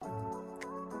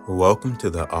Welcome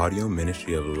to the audio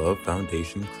ministry of Love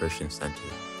Foundation Christian Center,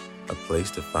 a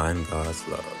place to find God's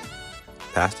love.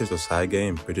 Pastors Osage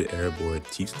and Bridget Arabord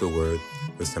teach the word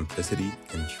with simplicity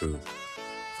and truth.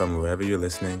 From wherever you're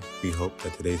listening, we hope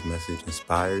that today's message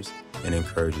inspires and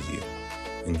encourages you.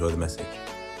 Enjoy the message.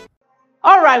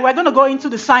 All right, we're going to go into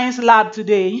the science lab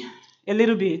today a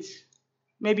little bit.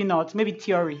 Maybe not, maybe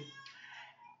theory.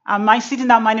 I'm sitting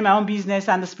down minding my own business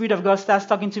and the Spirit of God starts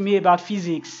talking to me about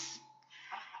physics.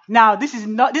 Now, this is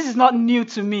not new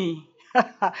to me.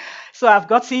 So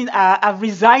I've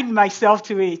resigned myself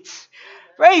to it.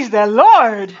 Praise the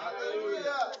Lord.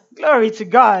 Hallelujah. Glory to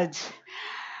God.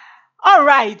 All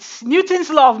right, Newton's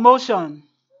law of motion.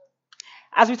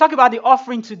 As we talk about the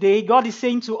offering today, God is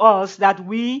saying to us that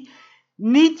we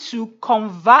need to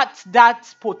convert that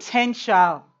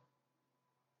potential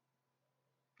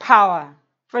power.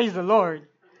 Praise the Lord.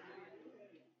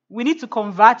 We need to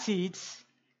convert it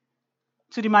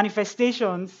to the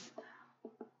manifestations.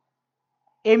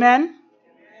 Amen.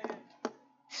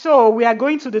 So we are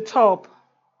going to the top.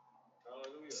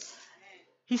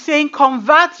 He's saying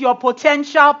convert your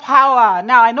potential power.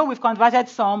 Now I know we've converted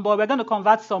some, but we're going to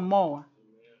convert some more.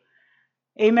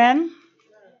 Amen.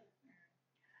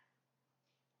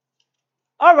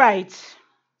 All right.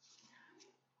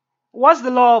 What's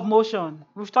the law of motion?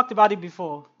 We've talked about it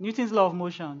before. Newton's law of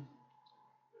motion.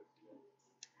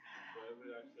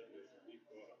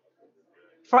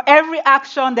 For every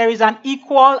action, there is an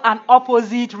equal and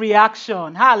opposite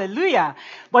reaction. Hallelujah.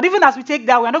 But even as we take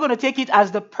that, we're not going to take it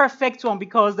as the perfect one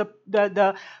because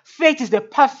the faith is the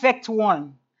perfect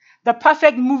one. The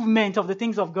perfect movement of the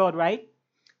things of God, right?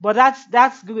 But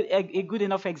that's good, a good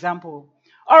enough example.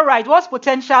 All right, what's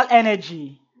potential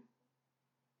energy?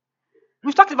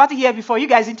 We've talked about it here before. You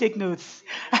guys didn't take notes.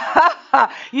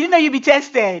 You didn't know you'd be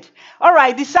tested. All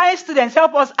right, the science students,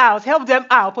 help us out. Help them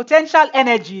out. Potential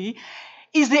energy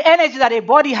is the energy that a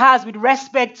body has with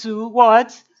respect to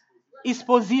what? Its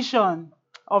position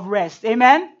of rest.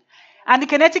 Amen? And the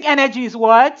kinetic energy is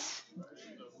what?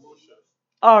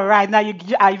 All right, now you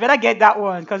better get that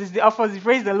one because it's the opposite.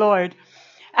 Praise the Lord.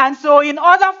 And so in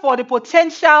order for the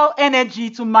potential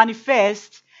energy to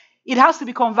manifest, it has to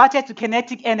be converted to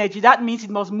kinetic energy. That means it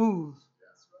must move.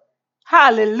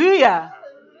 Hallelujah.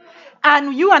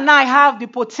 And you and I have the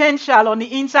potential on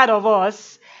the inside of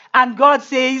us, and God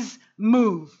says,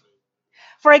 move.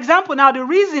 For example, now the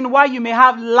reason why you may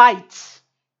have light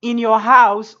in your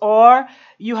house, or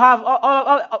you have,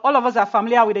 all of us are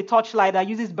familiar with a torchlight that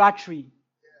uses battery.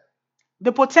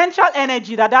 The potential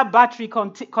energy that battery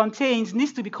contains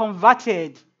needs to be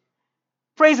converted,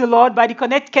 praise the Lord, by the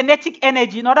kinetic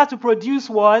energy in order to produce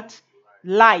what?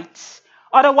 Light.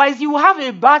 Otherwise, you will have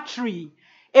a battery,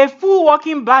 a full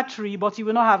working battery, but you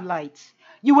will not have light.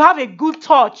 You will have a good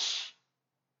torch,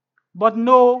 but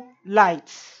no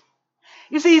light.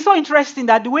 You see, it's so interesting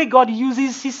that the way God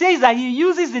uses, he says that he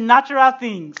uses the natural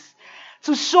things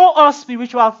to show us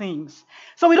spiritual things.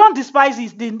 So we don't despise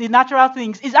the natural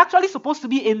things. It's actually supposed to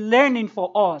be a learning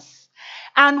for us.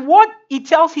 And what he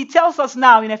tells us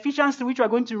now in Ephesians 3, which we're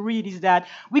going to read, is that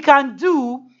we can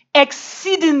do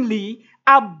exceedingly,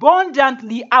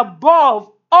 abundantly,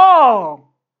 above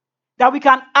all that we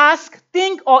can ask,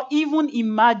 think, or even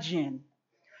imagine.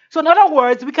 So in other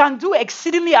words, we can do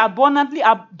exceedingly abundantly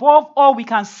above all we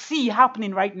can see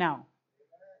happening right now.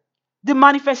 The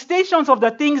manifestations of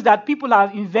the things that people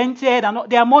have invented, and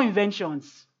there are more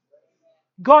inventions.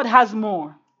 God has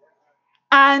more.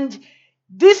 And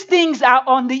these things are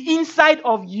on the inside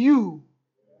of you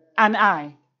and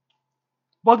I.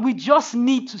 But we just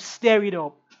need to stir it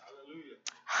up.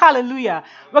 Hallelujah.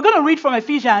 We're going to read from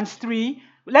Ephesians 3.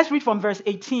 Let's read from verse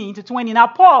 18 to 20. Now,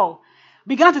 Paul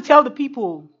began to tell the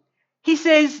people. He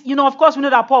says, of course, we know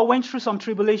that Paul went through some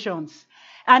tribulations.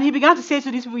 And he began to say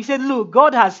to these people, he said, look,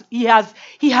 God has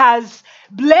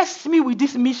blessed me with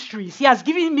these mysteries. He has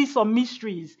given me some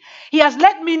mysteries. He has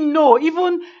let me know,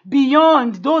 even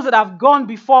beyond those that have gone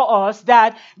before us,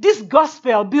 that this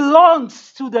gospel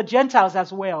belongs to the Gentiles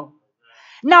as well.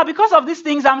 Now, because of these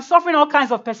things, I'm suffering all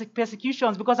kinds of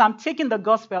persecutions because I'm taking the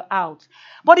gospel out.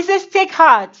 But he says, take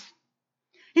heart.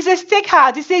 He says, take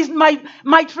heart. He says,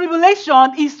 my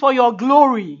tribulation is for your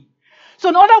glory. So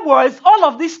in other words, all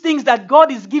of these things that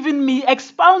God is giving me,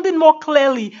 expounding more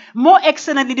clearly, more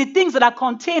excellently, the things that are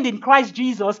contained in Christ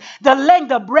Jesus, the length,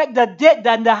 the breadth, the depth,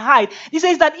 and the height. He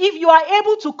says that if you are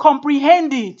able to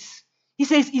comprehend it, he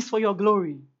says, it's for your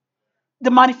glory.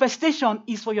 The manifestation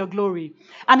is for your glory.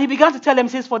 And he began to tell them,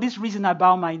 he says, for this reason I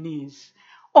bow my knees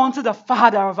unto the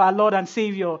Father of our Lord and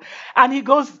Savior. And he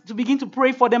goes to begin to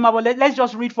pray for them. Let's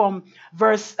just read from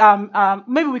verse,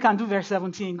 maybe we can do verse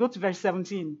 17. Go to verse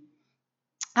 17.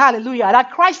 Hallelujah.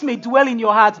 That Christ may dwell in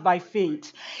your hearts by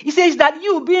faith. He says that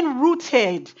you, being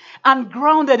rooted and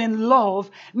grounded in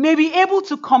love, may be able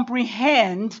to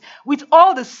comprehend with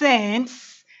all the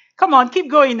saints. Come on, keep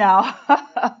going now.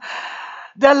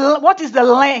 What is the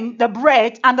length, the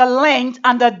breadth, and the length,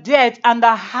 and the depth, and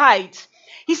the height?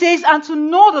 He says, and to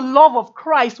know the love of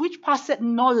Christ, which passeth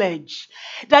knowledge,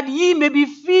 that ye may be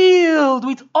filled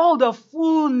with all the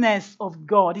fullness of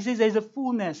God. He says there is a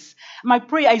fullness. My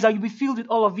prayer is that you be filled with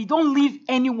all of it. Don't leave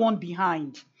anyone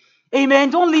behind.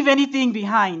 Amen. Don't leave anything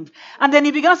behind. And then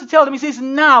he begins to tell them, he says,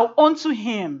 now unto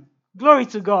him, glory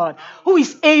to God, who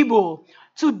is able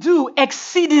to do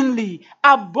exceedingly,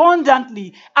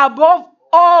 abundantly, above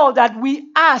all that we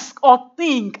ask or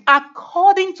think,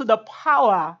 according to the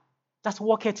power that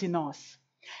worketh in us.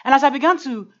 And as I began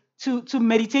to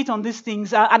meditate on these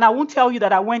things, and I won't tell you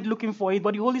that I went looking for it,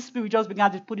 but the Holy Spirit just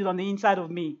began to put it on the inside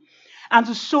of me. And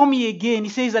to show me again,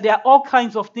 he says that there are all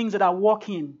kinds of things that are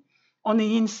working on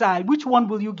the inside. Which one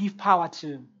will you give power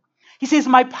to? He says,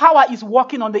 my power is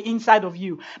working on the inside of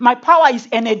you. My power is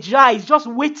energized, just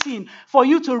waiting for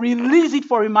you to release it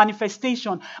for a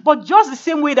manifestation. But just the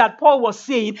same way that Paul was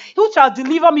saying, who shall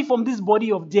deliver me from this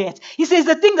body of death? He says,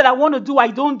 the thing that I want to do, I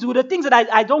don't do. The things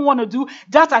that I don't want to do,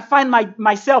 that I find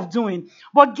myself doing.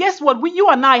 But guess what? You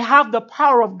and I have the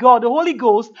power of God, the Holy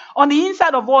Ghost, on the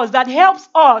inside of us that helps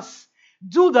us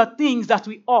do the things that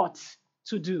we ought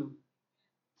to do.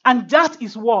 And that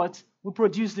is what will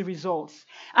produce the results.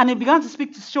 And he began to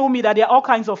speak to show me that there are all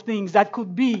kinds of things that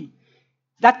could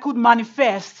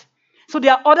manifest. So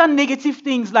there are other negative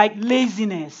things like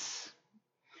laziness.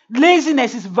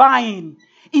 Laziness is vying.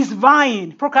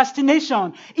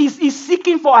 Procrastination is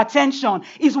seeking for attention,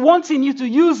 is wanting you to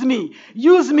use me,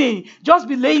 just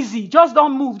be lazy, just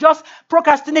don't move, just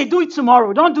procrastinate, do it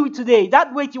tomorrow, don't do it today.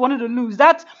 That weight you wanted to lose,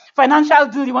 that financial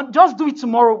deal you want, just do it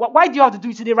tomorrow. Why do you have to do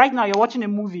it today? Right now you're watching a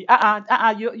movie.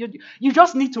 You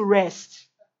just need to rest.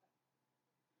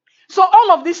 So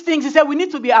all of these things, he said, we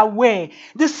need to be aware.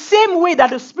 The same way that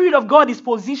the Spirit of God is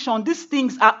positioned, these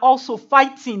things are also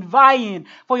fighting, vying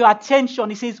for your attention.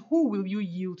 He says, who will you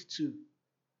yield to?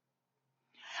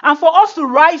 And for us to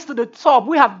rise to the top,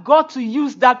 we have got to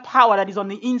use that power that is on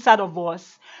the inside of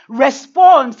us.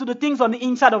 Respond to the things on the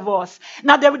inside of us.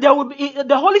 Now, there will be,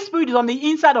 the Holy Spirit is on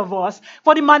the inside of us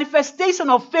for the manifestation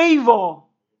of favor,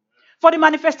 for the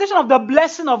manifestation of the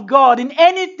blessing of God in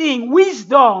anything,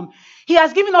 wisdom. He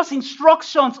has given us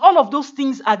instructions. All of those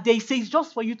things are there. He says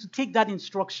just for you to take that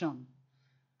instruction.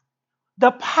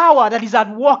 The power that is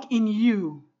at work in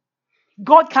you,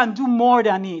 God can do more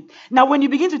than it. Now, when you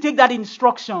begin to take that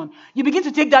instruction, you begin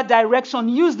to take that direction,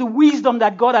 use the wisdom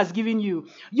that God has given you.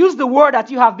 Use the word that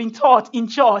you have been taught in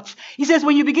church. He says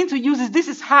when you begin to use this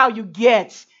is how you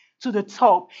get to the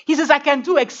top. He says, I can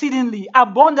do exceedingly,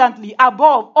 abundantly,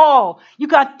 above all you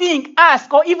can think,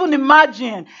 ask, or even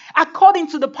imagine,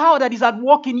 according to the power that is at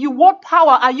work in you. What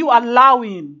power are you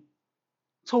allowing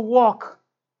to work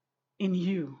in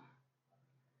you?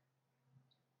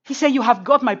 He said, you have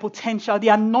got my potential, the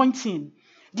anointing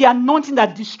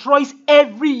that destroys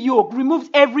every yoke, removes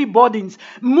every burden,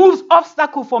 moves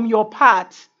obstacle from your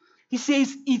path. He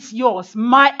says, it's yours.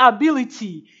 My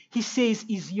ability, he says,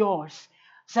 is yours.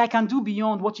 So I can do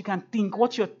beyond what you can think,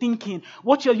 what you're thinking,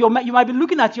 you might be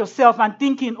looking at yourself and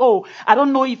thinking, oh, I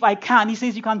don't know if I can. He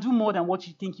says you can do more than what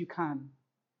you think you can.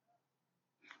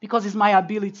 Because it's my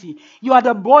ability. You are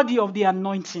the body of the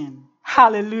anointing.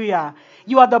 Hallelujah.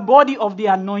 You are the body of the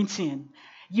anointing.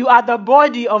 You are the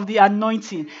body of the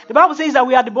anointing. The Bible says that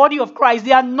we are the body of Christ.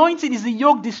 The anointing is the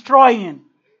yoke destroying,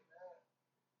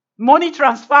 money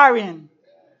transferring.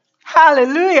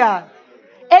 Hallelujah.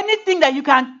 Anything that you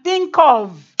can think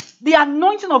of, the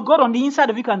anointing of God on the inside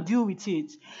of you can deal with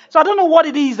it. So I don't know what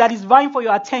it is that is vying for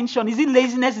your attention. Is it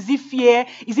laziness? Is it fear?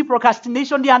 Is it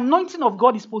procrastination? The anointing of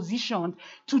God is positioned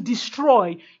to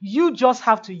destroy. You just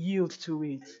have to yield to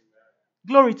it.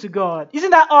 Glory to God.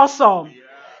 Isn't that awesome? Yeah.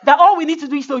 That all we need to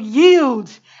do is to yield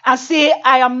and say,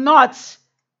 I am not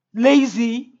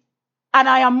lazy and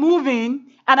I am moving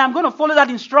and I'm going to follow that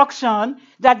instruction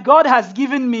that God has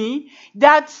given me.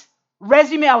 That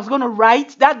resume I was going to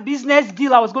write, that business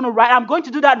deal I was going to write. I'm going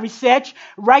to do that research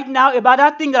right now about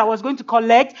that thing that I was going to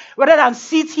collect, rather than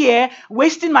sit here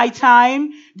wasting my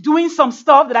time doing some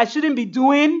stuff that I shouldn't be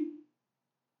doing.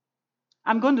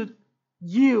 I'm going to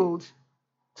yield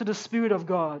to the Spirit of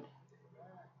God.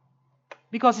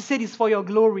 Because he said it's for your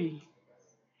glory.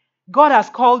 God has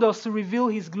called us to reveal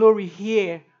his glory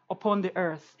here upon the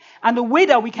earth. And the way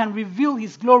that we can reveal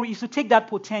his glory is to take that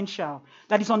potential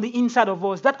that is on the inside of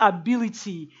us, that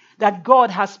ability that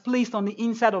God has placed on the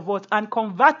inside of us, and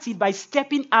convert it by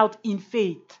stepping out in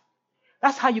faith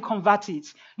That's how you convert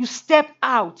it. You step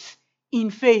out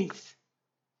in faith.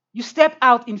 You step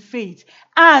out in faith.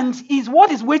 And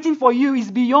what is waiting for you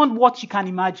is beyond what you can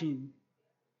imagine.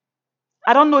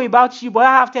 I don't know about you, but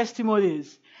I have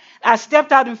testimonies. I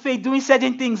stepped out in faith doing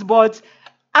certain things, but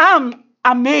I'm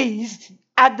amazed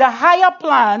at the higher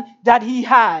plan that he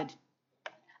had.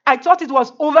 I thought it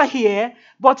was over here,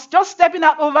 but just stepping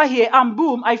out over here and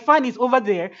boom, I find it's over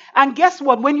there. And guess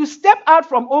what? When you step out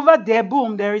from over there,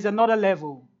 boom, there is another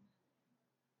level.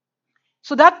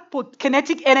 So that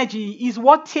kinetic energy is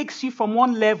what takes you from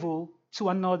one level to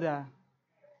another.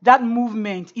 That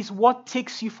movement is what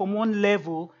takes you from one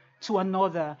level to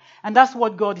another. And that's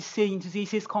what God is saying today. He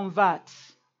says, convert.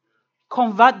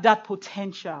 Convert that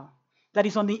potential that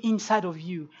is on the inside of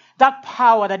you. That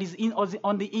power that is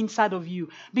on the inside of you.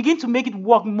 Begin to make it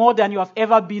work more than you have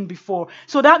ever been before.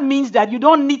 So that means that you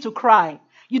don't need to cry.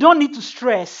 You don't need to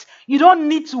stress. You don't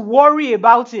need to worry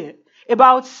about it,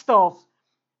 about stuff.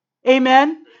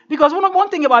 Amen? Because one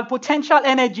thing about potential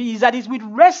energy is that it's with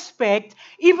respect,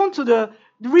 even to the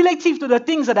relative to the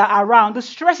things that are around. The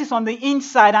stress is on the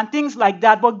inside and things like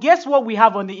that. But guess what we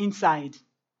have on the inside?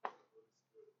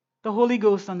 The Holy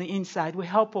Ghost on the inside will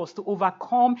help us to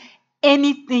overcome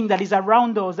anything that is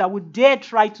around us that would dare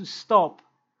try to stop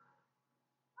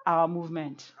our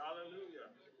movement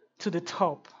to the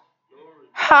top.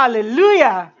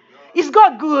 Hallelujah. Is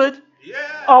God good?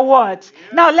 Yeah. Or what?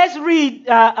 Yeah. Now let's read.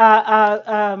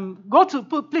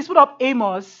 Please put up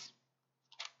Amos.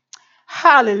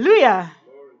 Hallelujah.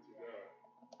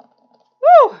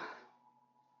 Woo.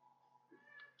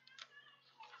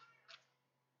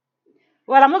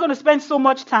 Well, I'm not going to spend so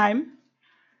much time.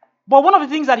 But one of the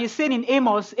things that he's saying in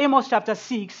Amos chapter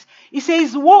 6, he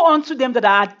says, woe unto them that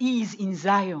are at ease in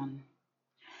Zion.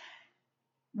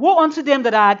 Woe unto them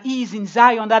that are at ease in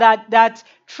Zion, that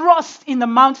trust in the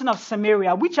mountain of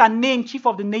Samaria, which are named chief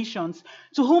of the nations,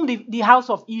 to whom the house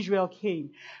of Israel came.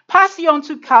 Pass ye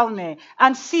unto Calneh,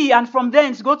 and see, and from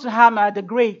thence go to Hamath the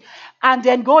great, and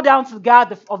then go down to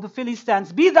Gad of the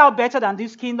Philistines. Be thou better than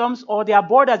these kingdoms, or their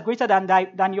borders greater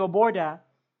than your border.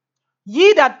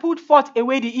 Ye that put forth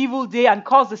away the evil day and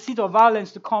cause the seat of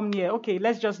violence to come near. Okay,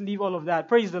 let's just leave all of that.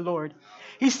 Praise the Lord.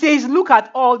 He says, look at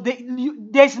all.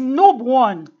 There's no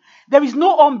one. There is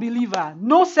no unbeliever,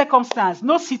 no circumstance,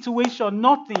 no situation,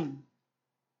 nothing.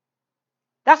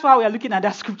 That's why we are looking at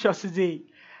that scripture today.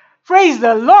 Praise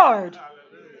the Lord.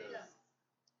 Hallelujah.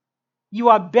 You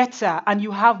are better and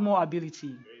you have more ability.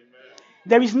 Amen.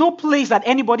 There is no place that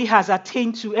anybody has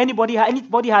attained to, anybody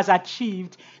has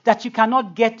achieved that you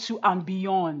cannot get to and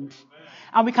beyond.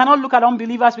 And we cannot look at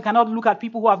unbelievers. We cannot look at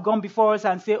people who have gone before us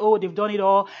and say, oh, they've done it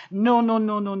all.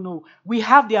 No. We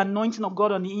have the anointing of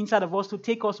God on the inside of us to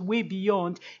take us way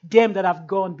beyond them that have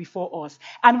gone before us.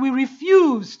 And we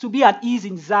refuse to be at ease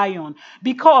in Zion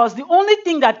because the only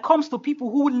thing that comes to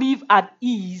people who live at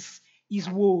ease is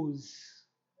woes,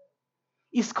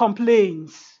 is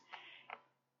complaints.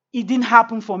 It didn't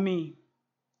happen for me.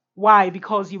 Why?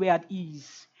 Because you were at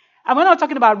ease. And we're not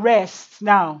talking about rest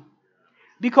now.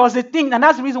 Because the thing, and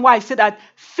that's the reason why I said that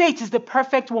faith is the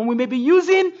perfect one. We may be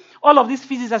using all of these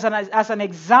physics as an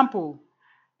example.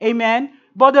 Amen.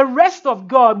 But the rest of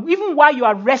God, even while you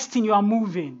are resting, you are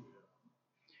moving.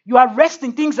 You are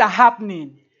resting, things are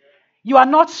happening. You are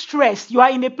not stressed. You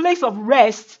are in a place of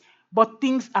rest, but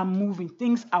things are moving,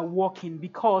 things are working.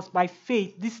 Because by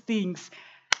faith, these things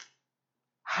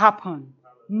happen.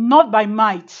 Not by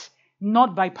might,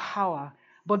 not by power,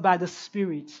 but by the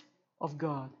Spirit of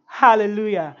God.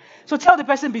 Hallelujah. So tell the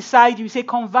person beside you, say,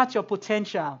 convert your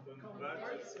potential.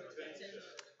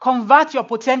 Convert your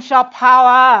potential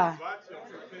power.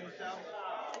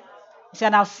 Say,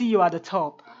 and I'll see you at the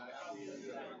top.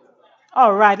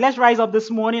 All right, let's rise up this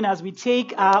morning as we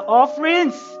take our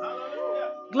offerings.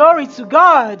 Glory to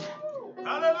God.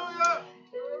 Hallelujah.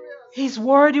 He's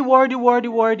worthy, worthy, worthy,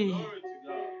 worthy.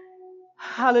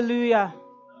 Hallelujah.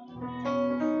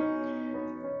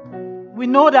 We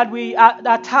know that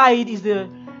our tithe is the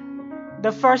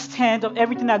first tenth of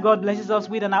everything that God blesses us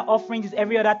with, and our offering is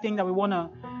every other thing that we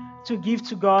want to give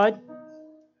to God.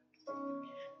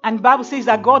 And the Bible says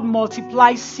that God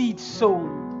multiplies seed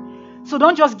sown. So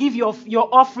don't just give your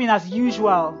offering as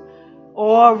usual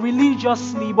or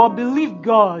religiously, but believe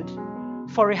God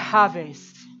for a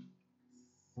harvest.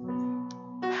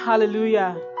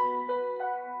 Hallelujah.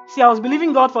 See, I was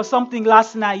believing God for something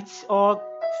last night or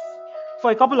for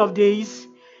a couple of days.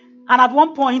 And at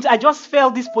one point, I just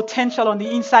felt this potential on the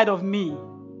inside of me.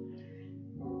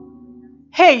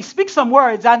 Hey, speak some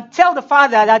words and tell the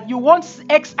Father that you want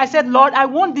X. I said, Lord, I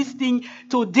want this thing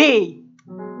today.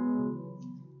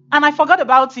 And I forgot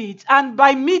about it. And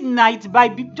by midnight,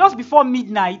 just before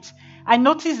midnight, I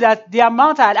noticed that the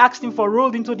amount I had asked him for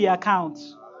rolled into the account.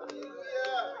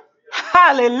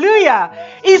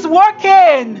 Hallelujah. It's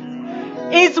working.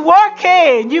 It's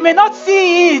working. You may not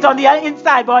see it on the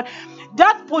inside, but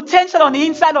that potential on the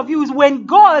inside of you is when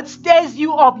God stirs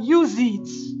you up, use it.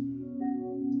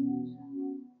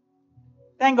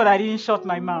 Thank God I didn't shut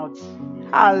my mouth.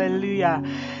 Hallelujah.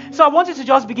 So I want you to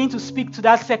just begin to speak to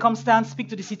that circumstance, speak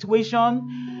to the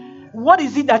situation. What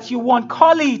is it that you want?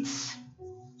 Call it.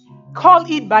 Call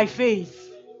it by faith.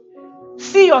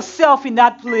 See yourself in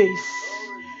that place.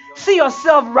 See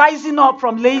yourself rising up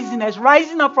from laziness,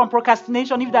 rising up from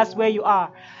procrastination if that's where you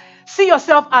are. See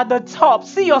yourself at the top.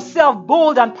 See yourself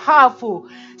bold and powerful.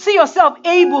 See yourself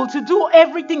able to do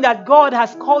everything that God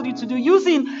has called you to do,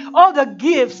 using all the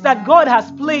gifts that God has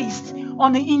placed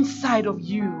on the inside of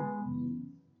you.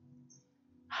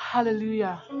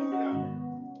 Hallelujah.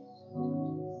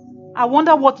 I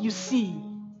wonder what you see.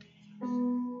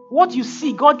 What you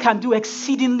see, God can do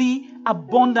exceedingly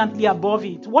abundantly above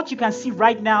it. What you can see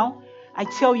right now, I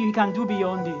tell you, He can do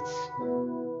beyond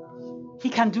it. He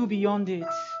can do beyond it.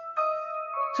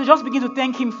 So just begin to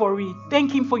thank Him for it.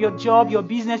 Thank Him for your job, your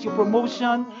business, your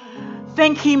promotion.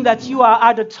 Thank Him that you are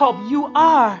at the top. You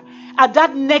are at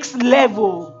that next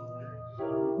level.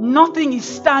 Nothing is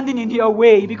standing in your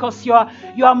way because you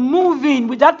are moving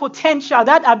with that potential,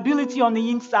 that ability on the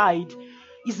inside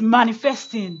is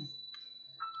manifesting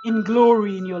in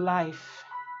glory in your life.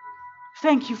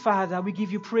 Thank you, Father. We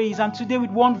give you praise. And today with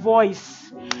one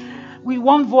voice,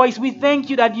 we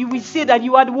thank you that we say that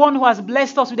you are the one who has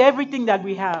blessed us with everything that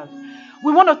we have.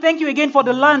 We want to thank you again for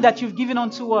the land that you've given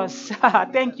unto us.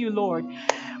 Thank you, Lord.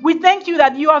 We thank you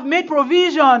that you have made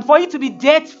provision for it to be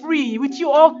debt-free. With you,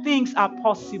 all things are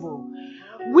possible.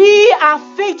 Our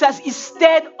faith is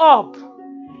stirred up.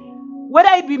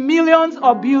 Whether it be millions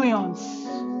or billions,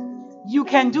 you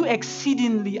can do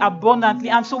exceedingly abundantly.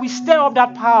 And so we stir up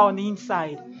that power on the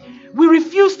inside. We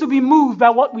refuse to be moved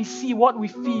by what we see, what we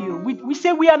feel. We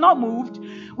say we are not moved.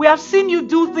 We have seen you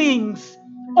do things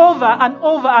over and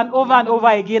over and over and over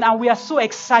again, and we are so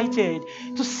excited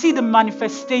to see the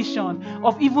manifestation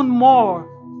of even more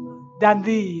than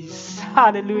this.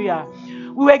 Hallelujah.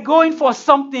 We were going for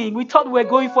something. We thought we were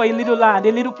going for a little land,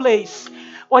 a little place.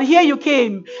 But here you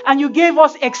came and you gave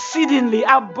us exceedingly,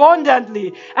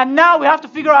 abundantly. And now we have to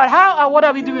figure out what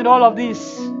are we doing with all of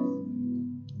this?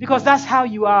 Because that's how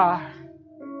you are.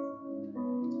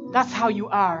 That's how you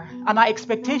are. And our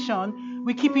expectation,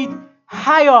 we keep it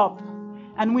high up.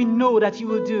 And we know that you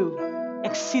will do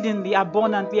exceedingly,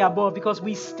 abundantly above because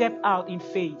we step out in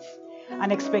faith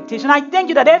and expectation. I thank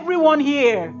you that everyone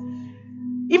here,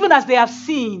 even as they have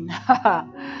seen,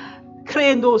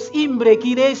 Krendos, imbre,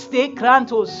 kireste,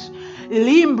 krantos,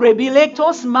 limbre,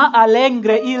 bilectos, ma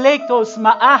alengre, electos,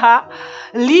 ma aha,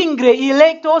 lingre,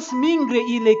 electos, mingre,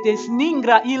 electes,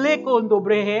 ningra, elecondo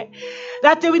brehe.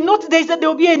 That they will not today that there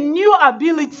will be a new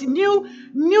ability, new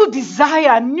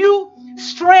desire, new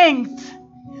strength,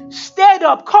 stirred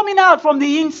up, coming out from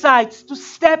the inside to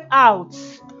step out.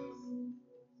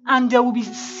 And there will be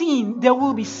seen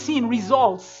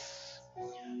results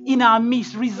in our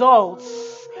midst,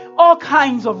 all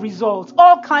kinds of results,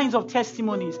 all kinds of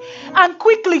testimonies. And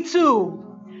quickly too,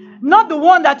 not the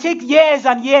one that take years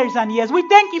and years and years. We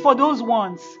thank you for those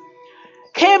ones.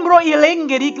 But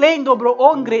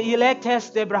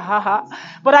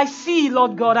I see,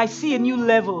 Lord God, I see a new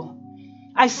level.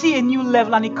 I see a new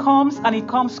level, and it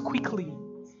comes quickly.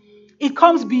 It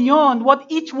comes beyond what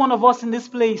each one of us in this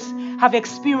place have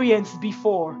experienced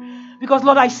before. Because,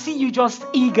 Lord, I see you just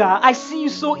eager. I see you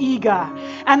so eager.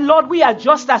 And, Lord, we are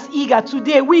just as eager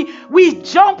today. We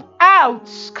jump out.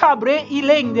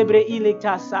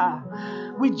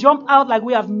 We jump out like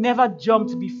we have never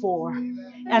jumped before.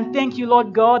 And thank you,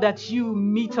 Lord God, that you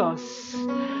meet us.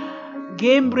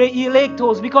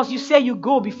 Because you say you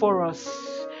go before us.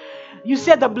 You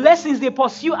said the blessings they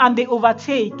pursue and they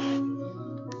overtake.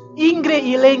 Ingre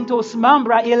elentos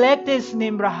mambra electes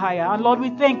nembrahaya. And Lord, we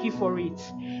thank you for it.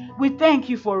 We thank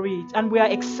you for it. And we are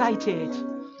excited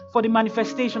for the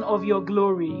manifestation of your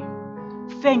glory.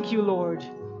 Thank you, Lord.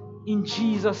 In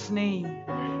Jesus' name.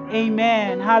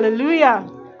 Amen. Hallelujah.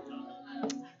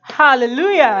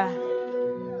 Hallelujah.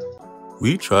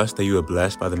 We trust that you are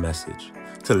blessed by the message.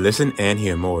 To listen and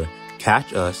hear more,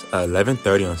 catch us at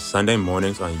 11:30 on Sunday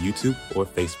mornings on YouTube or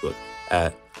Facebook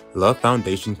at Love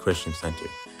Foundation Christian Center.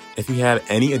 If you have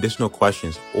any additional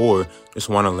questions or just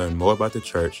want to learn more about the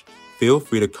church, feel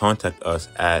free to contact us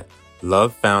at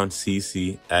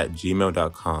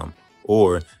lovefoundcc@gmail.com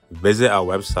or visit our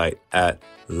website at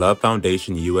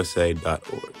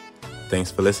lovefoundationusa.org. Thanks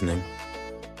for listening.